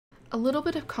A little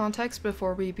bit of context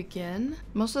before we begin.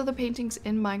 Most of the paintings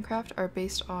in Minecraft are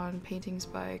based on paintings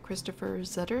by Christopher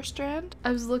Zetterstrand.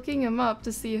 I was looking him up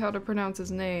to see how to pronounce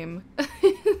his name.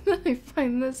 I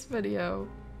find this video.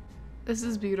 This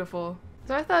is beautiful.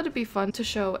 So I thought it'd be fun to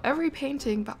show every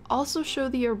painting, but also show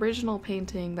the original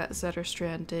painting that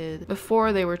Zetterstrand did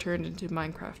before they were turned into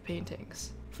Minecraft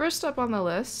paintings. First up on the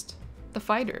list, The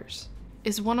Fighters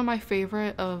is one of my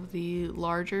favorite of the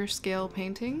larger scale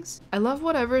paintings. I love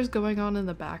whatever is going on in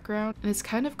the background, and it's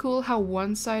kind of cool how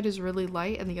one side is really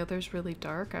light and the other is really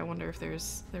dark. I wonder if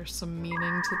there's some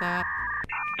meaning to that.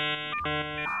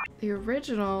 The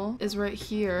original is right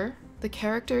here. The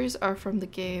characters are from the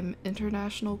game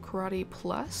International Karate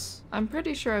Plus. I'm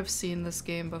pretty sure I've seen this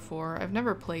game before. I've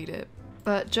never played it,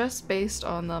 but just based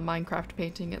on the Minecraft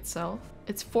painting itself.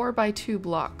 It's 4x2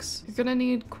 blocks. You're gonna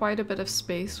need quite a bit of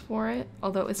space for it,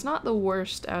 although it's not the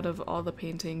worst out of all the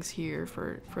paintings here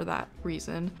for that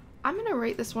reason. I'm gonna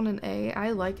rate this one an A. I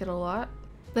like it a lot.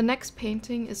 The next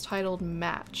painting is titled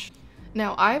Match.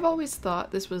 Now, I've always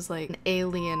thought this was like an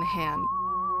alien hand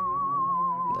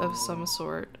of some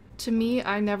sort. To me,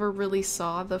 I never really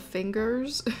saw the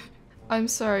fingers. I'm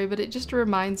sorry, but it just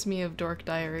reminds me of Dork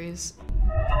Diaries.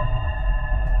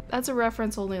 That's a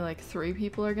reference only like 3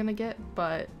 people are gonna get,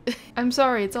 but I'm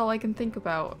sorry, it's all I can think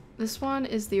about. This one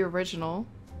is the original,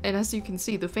 and as you can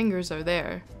see, the fingers are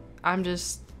there.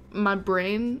 My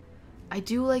brain, I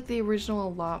do like the original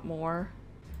a lot more.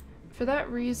 For that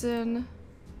reason,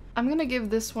 I'm gonna give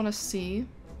this one a C.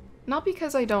 Not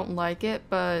because I don't like it,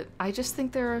 but I just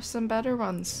think there are some better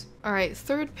ones. Alright,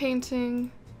 third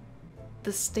painting.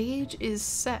 The stage is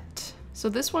set. So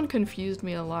this one confused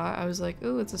me a lot. I was like,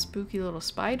 ooh, it's a spooky little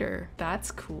spider. That's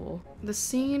cool. The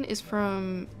scene is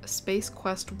from Space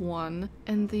Quest 1,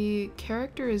 and the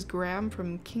character is Graham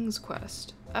from King's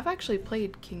Quest. I've actually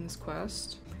played King's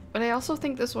Quest, but I also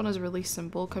think this one is really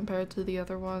simple compared to the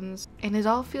other ones, and it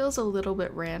all feels a little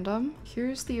bit random.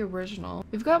 Here's the original.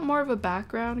 We've got more of a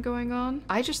background going on.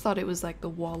 I just thought it was like the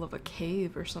wall of a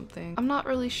cave or something. I'm not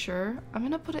really sure. I'm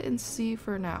gonna put it in C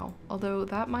for now, although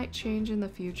that might change in the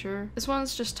future. This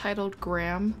one's just titled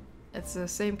Graham. It's the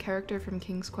same character from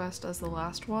King's Quest as the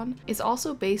last one. It's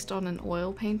also based on an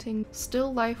oil painting,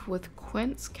 Still Life with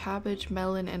quince, cabbage,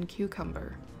 melon, and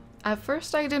cucumber. At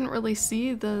first I didn't really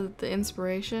see the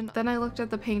inspiration, then I looked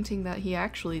at the painting that he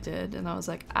actually did and I was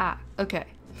like, ah, okay.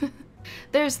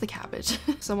 There's the cabbage.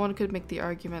 Someone could make the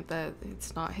argument that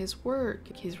it's not his work,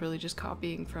 he's really just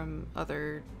copying from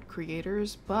other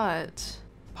creators, but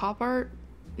pop art,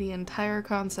 the entire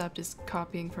concept is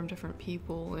copying from different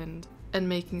people and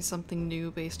making something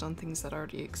new based on things that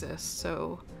already exist,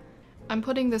 so I'm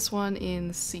putting this one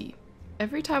in C.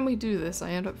 Every time we do this,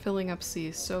 I end up filling up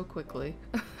C so quickly.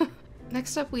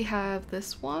 Next up we have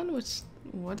this one,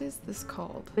 what is this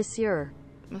called? Monsieur.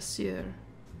 Monsieur.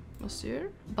 Monsieur?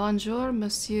 Bonjour,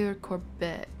 Monsieur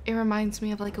Corbett. It reminds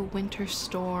me of like a winter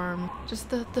storm. Just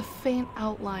the faint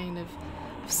outline of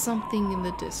something in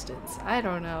the distance. I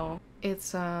don't know.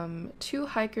 It's 2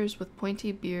 hikers with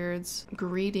pointy beards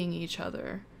greeting each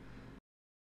other.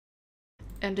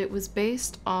 And it was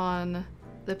based on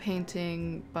the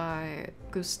painting by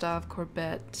Gustave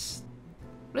Courbet.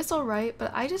 But it's alright,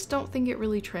 but I just don't think it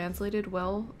really translated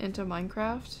well into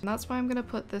Minecraft. And that's why I'm gonna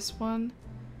put this one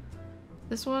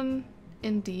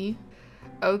in D.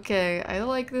 Okay, I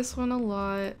like this one a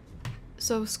lot.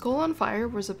 So Skull on Fire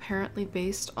was apparently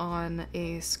based on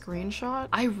a screenshot.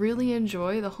 I really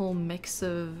enjoy the whole mix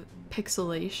of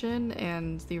pixelation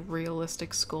and the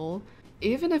realistic skull.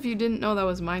 Even if you didn't know that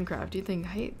was Minecraft, you'd think,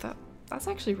 hey, that's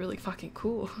actually really fucking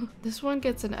cool. This one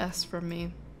gets an S from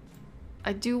me.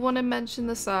 I do want to mention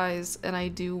the size, and I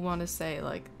do want to say,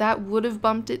 like, that would have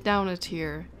bumped it down a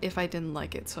tier if I didn't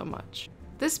like it so much.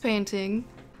 This painting,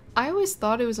 I always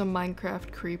thought it was a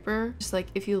Minecraft creeper. Just like,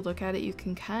 if you look at it, you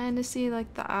can kind of see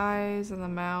like the eyes and the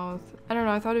mouth. I don't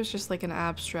know, I thought it was just like an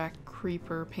abstract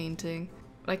creeper painting.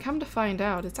 But I come to find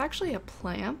out, it's actually a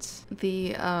plant.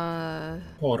 The,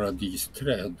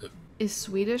 Paradisträd is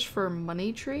Swedish for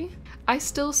money tree. I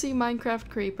still see Minecraft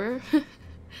creeper.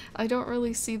 I don't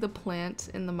really see the plant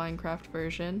in the Minecraft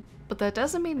version, but that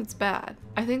doesn't mean it's bad.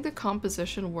 I think the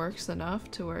composition works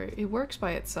enough to where it works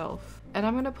by itself. And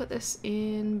I'm gonna put this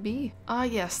in B. Ah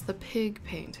yes, the pig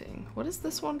painting. What is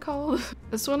this one called?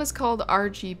 This one is called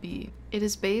RGB. It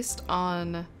is based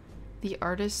on The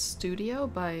Artist's Studio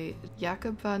by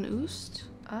Jacob van Oost.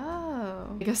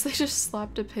 Oh. I guess they just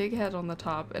slapped a pig head on the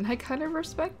top, and I kind of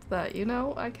respect that, you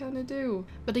know? I kind of do.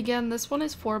 But again, this one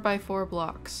is 4x4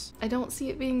 blocks. I don't see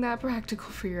it being that practical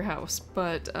for your house,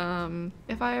 but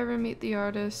if I ever meet the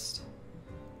artist,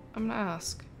 I'm gonna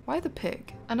ask. Why the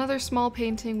pig? Another small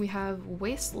painting, we have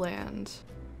Wasteland.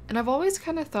 And I've always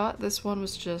kind of thought this one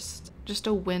was just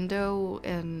a window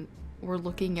and we're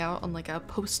looking out on like a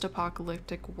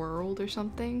post-apocalyptic world or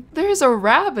something. There's a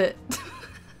rabbit!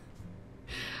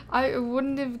 I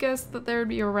wouldn't have guessed that there would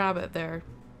be a rabbit there.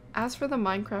 As for the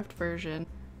Minecraft version,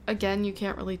 again, you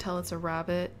can't really tell it's a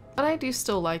rabbit, but I do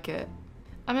still like it.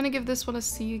 I'm gonna give this one a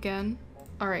C again.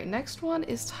 Alright, next one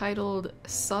is titled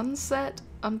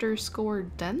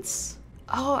Sunset_dense.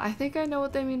 Oh, I think I know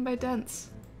what they mean by dense.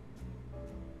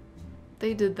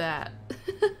 They did that.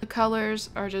 The colors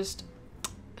are just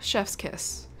chef's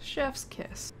kiss. Chef's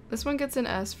kiss. This one gets an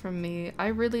S from me. I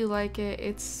really like it.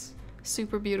 It's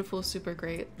super beautiful, super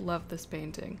great. Love this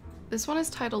painting. This one is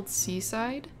titled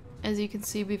Seaside. As you can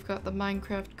see, we've got the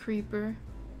Minecraft creeper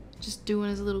just doing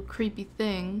his little creepy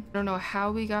thing. I don't know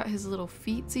how we got his little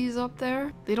feetsies up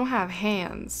there. They don't have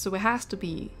hands, so it has to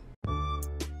be.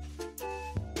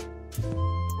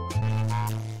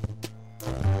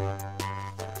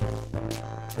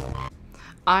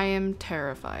 I am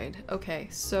terrified. Okay,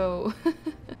 so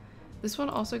this one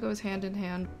also goes hand in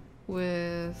hand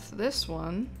with this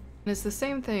one. And it's the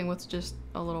same thing with just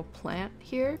a little plant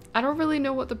here. I don't really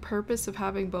know what the purpose of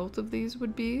having both of these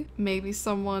would be. Maybe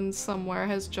someone somewhere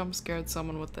has jump scared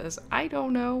someone with this. I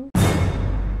don't know. But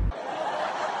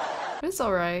it's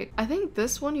alright. I think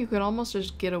this one you could almost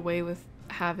just get away with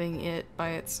having it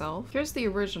by itself. Here's the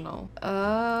original.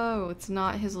 Oh, it's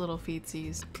not his little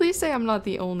feetsies. Please say I'm not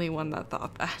the only one that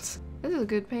thought that. This is a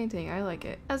good painting. I like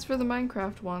it. As for the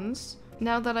Minecraft ones,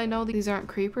 now that I know these aren't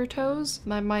creeper toes,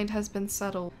 my mind has been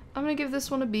settled. I'm gonna give this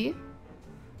one a B.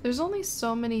 There's only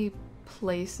so many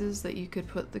places that you could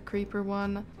put the creeper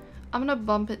one. I'm gonna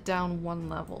bump it down one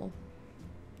level.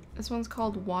 This one's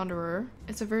called Wanderer.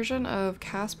 It's a version of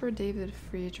Caspar David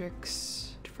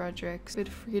Friedrich's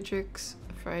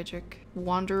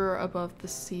Wanderer Above the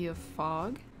Sea of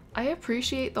Fog. I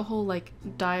appreciate the whole like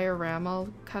diorama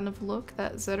kind of look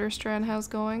that Zetterstrand has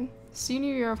going.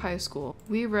 Senior year of high school,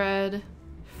 we read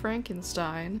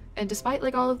Frankenstein, and despite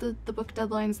like all of the book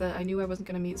deadlines that I knew I wasn't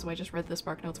gonna meet, so I just read the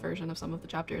SparkNotes version of some of the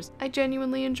chapters, I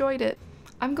genuinely enjoyed it.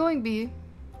 I'm going B.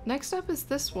 Next up is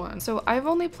this one. So I've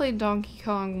only played Donkey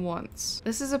Kong once.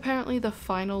 This is apparently the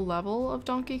final level of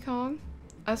Donkey Kong.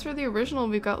 As for the original,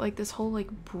 we've got like this whole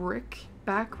like brick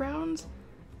background.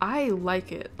 I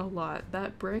like it a lot,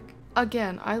 that brick.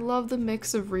 Again, I love the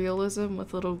mix of realism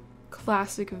with little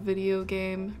classic video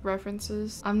game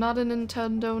references. I'm not a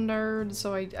Nintendo nerd,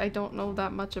 so I don't know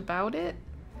that much about it,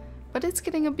 but it's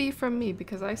getting a B from me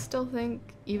because I still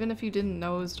think, even if you didn't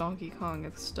know it was Donkey Kong,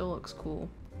 it still looks cool.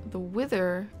 The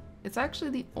Wither, it's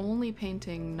actually the only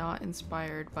painting not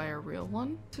inspired by a real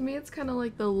one. To me, it's kind of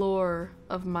like the lore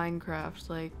of Minecraft,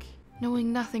 like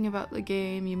knowing nothing about the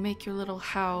game, you make your little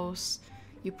house,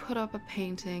 you put up a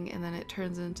painting, and then it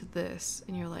turns into this,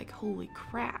 and you're like, holy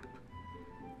crap,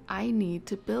 I need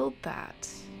to build that.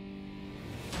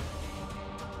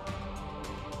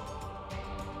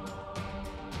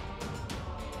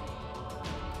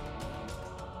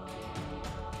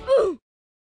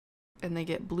 And they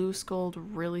get blue skulled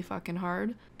really fucking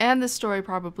hard. And this story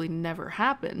probably never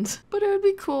happened, but it would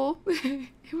be cool. It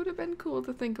would have been cool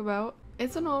to think about.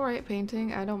 It's an alright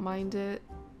painting, I don't mind it,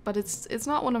 but it's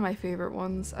not one of my favorite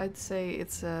ones. I'd say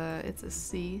it's a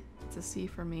C. It's a C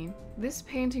for me. This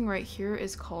painting right here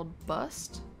is called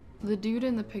Bust. The dude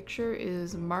in the picture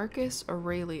is Marcus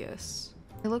Aurelius.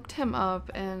 I looked him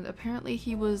up and apparently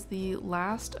he was the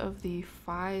last of the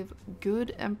 5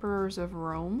 good emperors of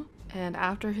Rome, and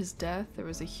after his death there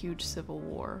was a huge civil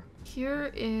war. Here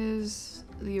is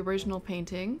the original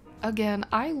painting. Again,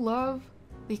 I love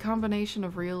the combination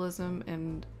of realism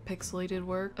and pixelated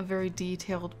work, a very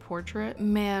detailed portrait.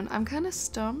 Man, I'm kind of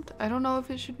stumped. I don't know if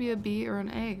it should be a B or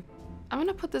an A. I'm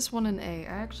gonna put this one in A. I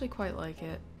actually quite like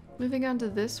it. Moving on to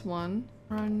this one,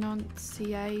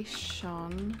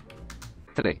 pronunciation.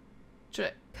 3.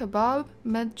 Kebab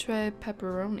medtre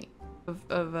pepperoni.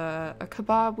 Of a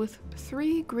kebab with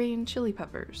 3 green chili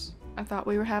peppers. I thought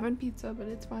we were having pizza, but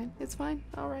it's fine. It's fine.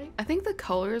 Alright. I think the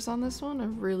colors on this one are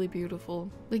really beautiful.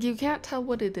 Like, you can't tell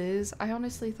what it is. I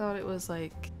honestly thought it was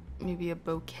like maybe a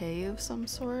bouquet of some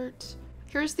sort.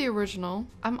 Here's the original.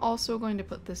 I'm also going to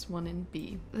put this one in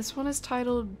B. This one is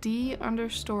titled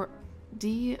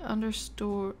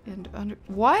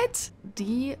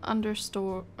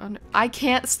I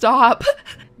can't stop.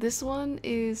 This one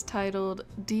is titled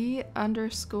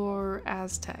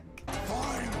D_Aztec.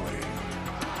 Finally.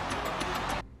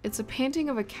 It's a painting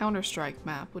of a Counter-Strike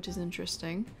map, which is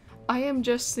interesting. I am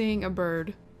just seeing a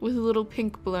bird with a little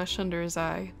pink blush under his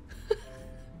eye.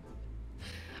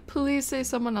 Please say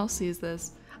someone else sees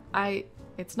this. I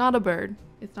It's not a bird.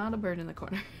 It's not a bird in the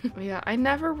corner. But yeah, I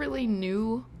never really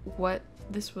knew what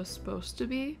this was supposed to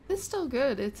be. It's still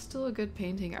good. It's still a good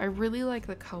painting. I really like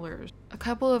the colors. A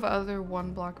couple of other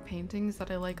one block paintings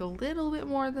that I like a little bit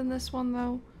more than this one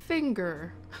though.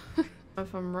 Finger.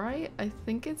 If I'm right, I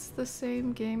think it's the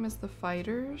same game as the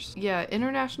Fighters. Yeah,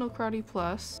 International Karate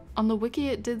Plus. On the wiki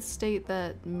it did state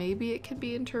that maybe it could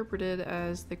be interpreted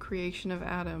as The Creation of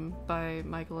Adam by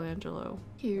Michelangelo.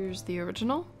 Here's the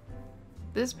original.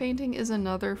 This painting is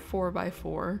another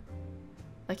 4x4.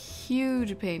 Like,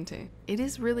 huge painting. It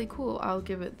is really cool, I'll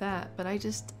give it that, but I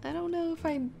don't know if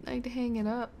I'd hang it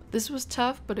up. This was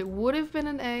tough, but it would have been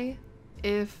an A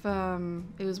if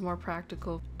it was more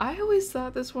practical. I always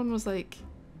thought this one was like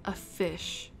a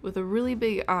fish with a really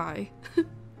big eye.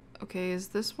 Okay, is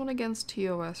this one against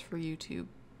TOS for YouTube?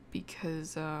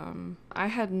 Because I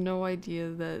had no idea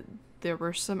that there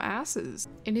were some asses.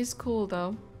 It is cool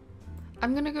though.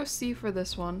 I'm gonna go C for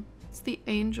this one. It's the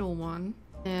angel one,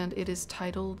 and it is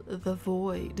titled The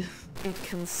Void. It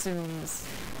consumes.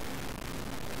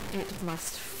 It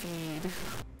must feed.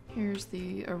 Here's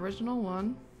the original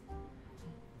one.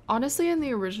 Honestly, in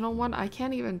the original one, I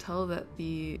can't even tell that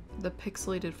the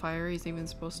pixelated fire is even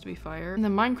supposed to be fire. In the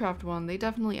Minecraft one, they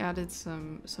definitely added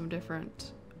some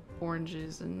different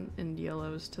oranges and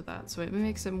yellows to that, so it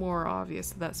makes it more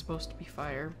obvious that that's supposed to be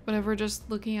fire. But if we're just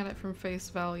looking at it from face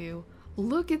value,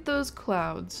 look at those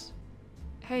clouds.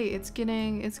 Hey, it's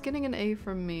getting an A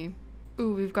from me.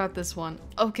 Ooh, we've got this one.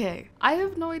 Okay, I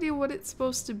have no idea what it's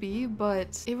supposed to be,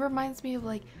 but it reminds me of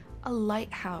like a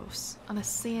lighthouse on a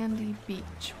sandy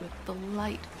beach with the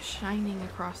light shining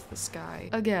across the sky.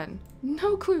 Again,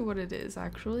 no clue what it is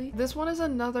actually. This one is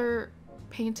another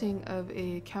painting of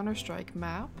a Counter-Strike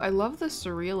map. I love the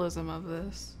surrealism of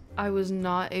this. I was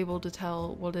not able to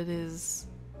tell what it is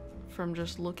from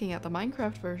just looking at the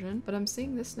Minecraft version, but I'm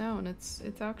seeing this now and it's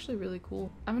actually really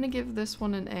cool. I'm gonna give this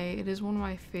one an A. It is one of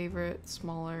my favorite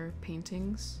smaller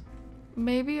paintings.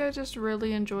 Maybe I just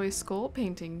really enjoy skull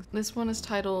paintings. This one is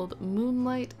titled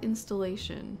Moonlight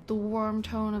Installation. The warm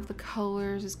tone of the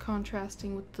colors is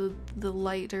contrasting with the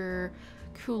lighter,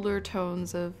 cooler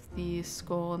tones of the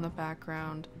skull in the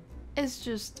background. It's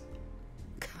just,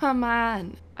 come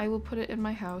on. I will put it in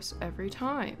my house every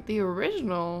time. The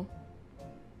original,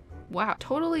 wow,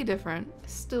 totally different.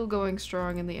 Still going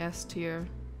strong in the S tier.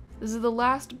 This is the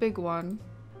last big one.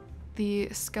 The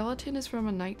skeleton is from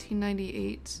a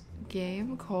 1998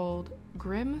 game called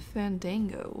Grim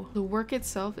Fandango. The work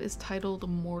itself is titled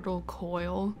Mortal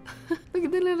Coil. Look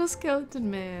at the little skeleton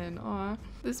man. Aw.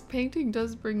 This painting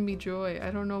does bring me joy.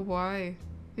 I don't know why.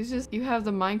 It's just, you have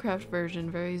the Minecraft version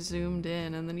very zoomed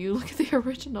in, and then you look at the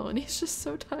original and he's just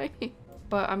so tiny.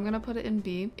 But I'm gonna put it in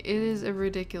B. It is a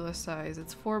ridiculous size.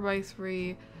 It's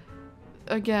 4x3.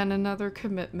 Again, another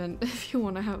commitment if you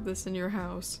want to have this in your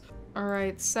house.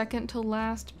 Alright, second to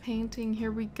last painting,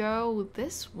 here we go.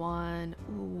 This one,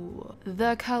 ooh,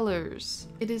 The Colors.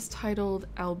 It is titled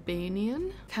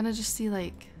Albanian. Kind of just see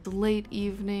like the late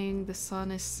evening, the sun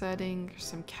is setting, there's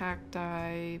some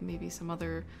cacti, maybe some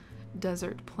other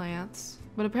desert plants.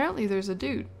 But apparently there's a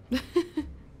dude.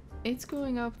 It's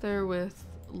going up there with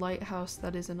lighthouse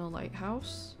that isn't a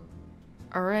lighthouse.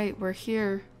 Alright, we're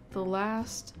here. The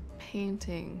last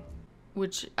painting,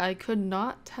 which I could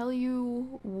not tell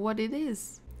you what it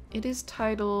is. It is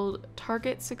titled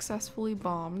Target Successfully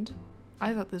Bombed.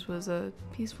 I thought this was a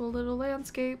peaceful little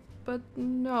landscape, but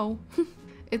no.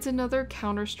 It's another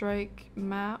Counter-Strike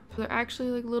map. They're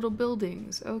actually like little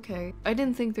buildings. Okay. I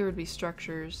didn't think there would be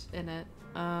structures in it.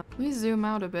 Let me zoom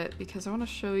out a bit because I want to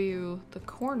show you the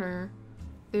corner.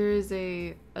 There is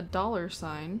a dollar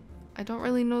sign. I don't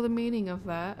really know the meaning of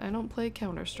that. I don't play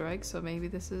Counter-Strike, so maybe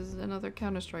this is another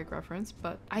Counter-Strike reference,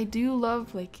 but I do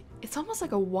love, like, it's almost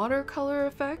like a watercolor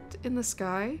effect in the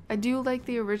sky. I do like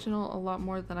the original a lot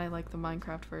more than I like the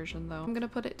Minecraft version, though. I'm gonna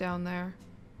put it down there,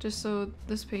 just so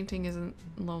this painting isn't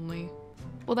lonely.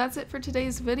 Well, that's it for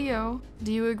today's video.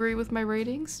 Do you agree with my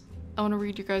ratings? I want to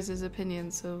read your guys'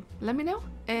 opinions, so let me know.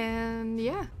 And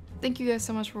yeah, thank you guys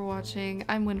so much for watching.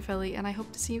 I'm Winfelly, and I hope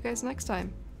to see you guys next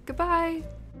time. Goodbye!